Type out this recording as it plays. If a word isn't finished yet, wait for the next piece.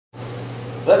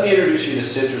Let me introduce you to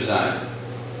Citrizyme.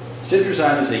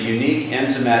 Citrizyme is a unique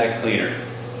enzymatic cleaner.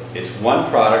 It's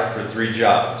one product for 3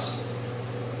 jobs.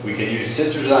 We can use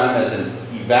Citrizyme as an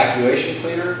evacuation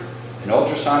cleaner, an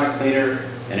ultrasonic cleaner,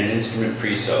 and an instrument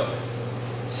pre-soak.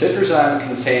 Citrizyme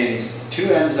contains 2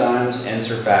 enzymes and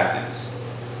surfactants.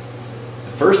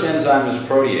 The first enzyme is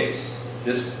protease.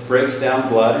 This breaks down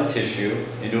blood and tissue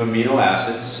into amino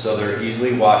acids so they're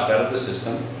easily washed out of the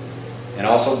system, and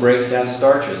also breaks down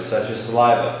starches such as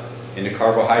saliva into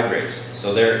carbohydrates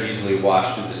so they're easily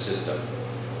washed through the system.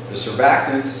 The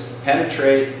surfactants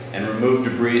penetrate and remove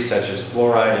debris such as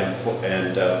fluoride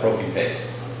and prophy paste.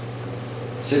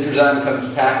 Citrizyme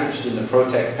comes packaged in the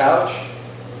Protect pouch,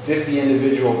 50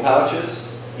 individual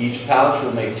pouches. Each pouch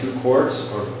will make 2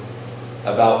 quarts or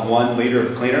about 1 liter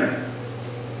of cleaner.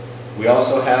 We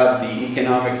also have the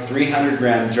economic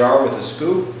 300-gram jar with a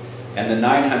scoop and the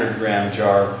 900-gram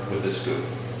jar with a scoop.